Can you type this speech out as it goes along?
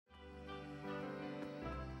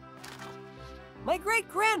My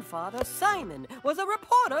great-grandfather, Simon, was a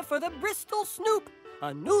reporter for the Bristol Snoop,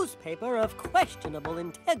 a newspaper of questionable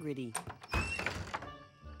integrity.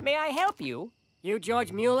 May I help you? You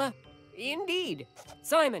George Mueller? Indeed.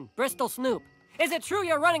 Simon, Bristol Snoop. Is it true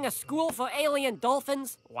you're running a school for alien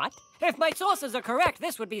dolphins? What? If my sources are correct,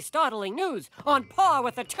 this would be startling news, on par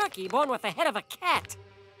with a turkey born with the head of a cat.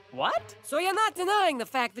 What? So you're not denying the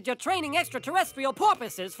fact that you're training extraterrestrial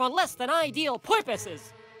porpoises for less than ideal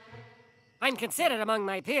porpoises? I'm considered among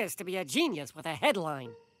my peers to be a genius with a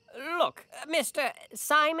headline. Look, Mr.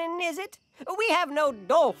 Simon, is it? We have no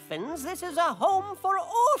dolphins. This is a home for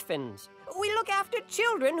orphans. We look after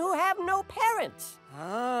children who have no parents.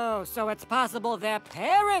 Oh, so it's possible their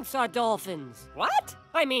parents are dolphins. What?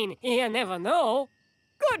 I mean, you never know.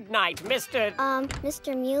 Good night, Mr.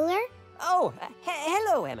 Mr. Mueller? Oh,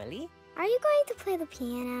 hello, Emily. Are you going to play the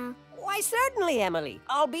piano? Why, certainly, Emily.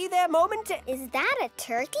 I'll be there momentarily. Is that a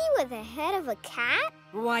turkey with the head of a cat?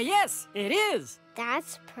 Why, yes, it is.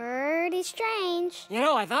 That's pretty strange. You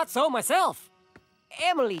know, I thought so myself.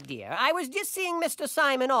 Emily, dear, I was just seeing Mr.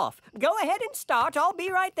 Simon off. Go ahead and start. I'll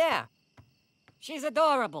be right there. She's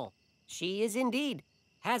adorable. She is indeed.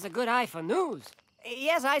 Has a good eye for news.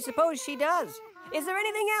 Yes, I suppose she does. Is there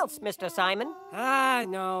anything else, Mr. Simon?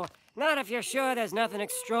 No. Not if you're sure there's nothing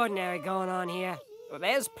extraordinary going on here. Well,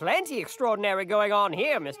 there's plenty extraordinary going on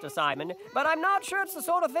here, Mr. Simon, but I'm not sure it's the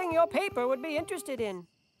sort of thing your paper would be interested in.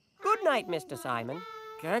 Good night, Mr. Simon.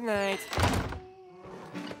 Good night.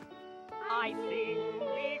 I sing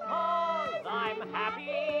because I'm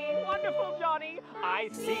happy. Wonderful, Johnny. I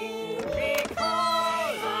sing because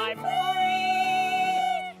I'm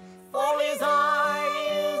free. For his eye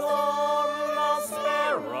is on the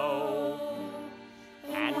sparrow,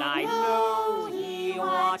 and I know he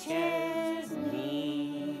watches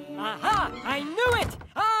me. Aha! I knew it!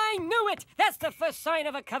 I knew it! That's the first sign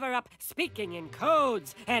of a cover-up, speaking in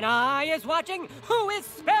codes. An eye is watching. Who is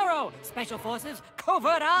Sparrow? Special Forces?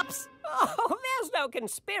 Covert Ops? Oh, there's no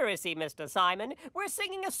conspiracy, Mr. Simon. We're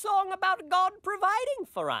singing a song about God providing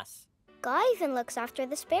for us. God even looks after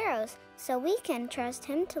the sparrows, so we can trust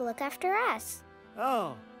him to look after us.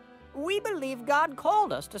 Oh. We believe God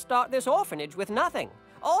called us to start this orphanage with nothing.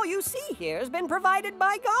 All you see here has been provided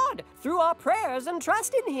by God through our prayers and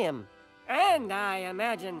trust in him. And I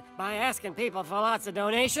imagine by asking people for lots of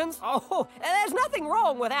donations. Oh, there's nothing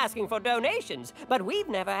wrong with asking for donations, but we've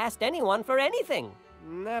never asked anyone for anything.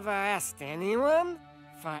 Never asked anyone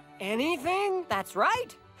for anything? That's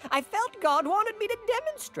right. I felt God wanted me to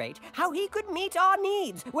demonstrate how he could meet our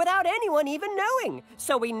needs without anyone even knowing.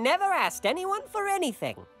 So we never asked anyone for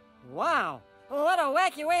anything. Wow, what a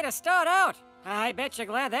wacky way to start out. I bet you're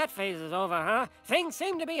glad that phase is over, huh? Things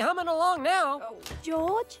seem to be humming along now.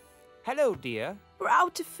 George? Hello, dear. We're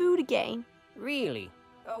out of food again. Really?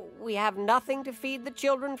 We have nothing to feed the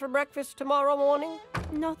children for breakfast tomorrow morning?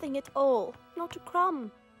 Nothing at all. Not a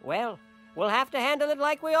crumb. Well, we'll have to handle it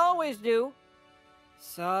like we always do.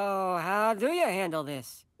 So, how do you handle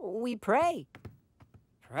this? We pray.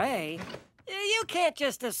 Pray? You can't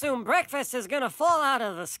just assume breakfast is gonna fall out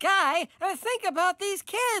of the sky. Think about these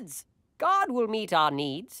kids. God will meet our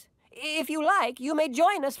needs. If you like, you may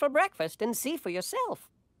join us for breakfast and see for yourself.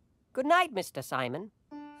 Good night, Mr. Simon.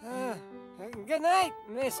 Good night,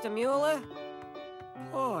 Mr. Mueller.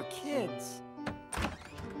 Poor kids.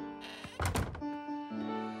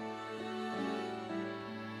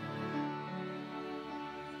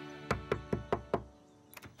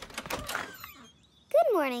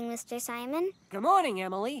 Good morning, Mr. Simon. Good morning,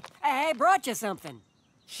 Emily. I brought you something.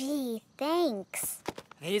 Gee, thanks.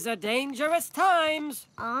 These are dangerous times.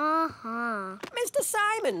 Uh-huh. Mr.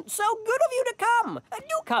 Simon, so good of you to come.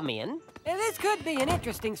 Do come in. This could be an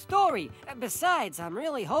interesting story. Besides, I'm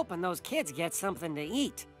really hoping those kids get something to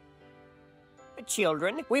eat.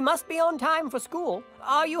 Children, we must be on time for school.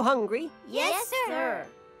 Are you hungry? Yes, sir.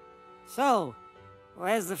 So,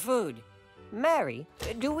 where's the food? Mary,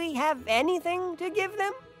 do we have anything to give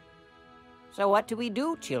them? So what do we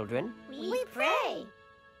do, children? We pray.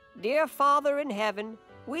 Dear Father in heaven,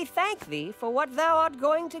 we thank thee for what thou art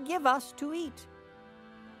going to give us to eat.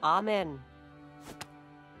 Amen.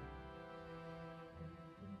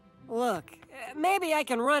 Look, maybe I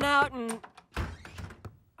can run out and...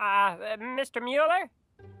 Mr. Mueller?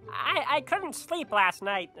 I couldn't sleep last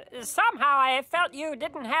night. Somehow I felt you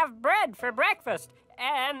didn't have bread for breakfast,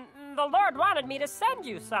 and the Lord wanted me to send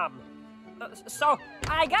you some. So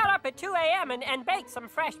I got up at 2 a.m. and baked some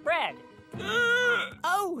fresh bread.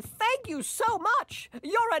 Oh, thank you so much.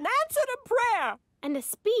 You're an answer to prayer. And a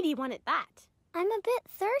speedy one at that. I'm a bit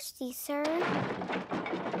thirsty, sir.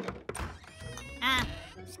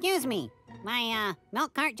 Excuse me. My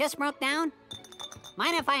milk cart just broke down.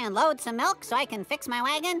 Mind if I unload some milk so I can fix my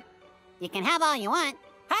wagon? You can have all you want.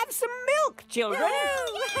 Have some milk, children.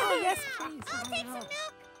 Oh, yes, please. I'll take some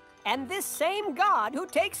milk. And this same God who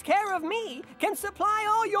takes care of me can supply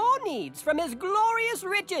all your needs from his glorious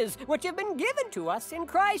riches, which have been given to us in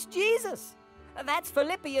Christ Jesus. That's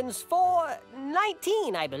Philippians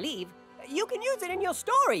 4:19, I believe. You can use it in your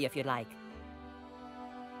story if you'd like.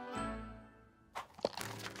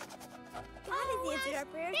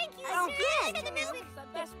 Thank you, Oh, sir. good. For the milk.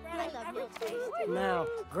 I love milk. Now,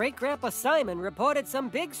 Great-Grandpa Simon reported some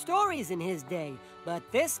big stories in his day, but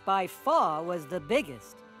this by far was the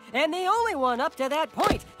biggest. And the only one up to that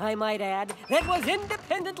point, I might add, that was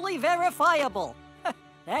independently verifiable.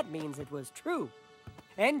 That means it was true.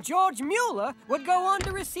 And George Mueller would go on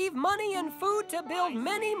to receive money and food to build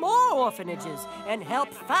many more orphanages and help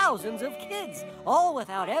thousands of kids, all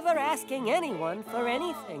without ever asking anyone for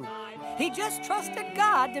anything. He just trusted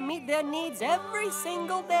God to meet their needs every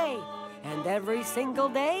single day. And every single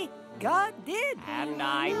day, God did. And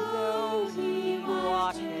I know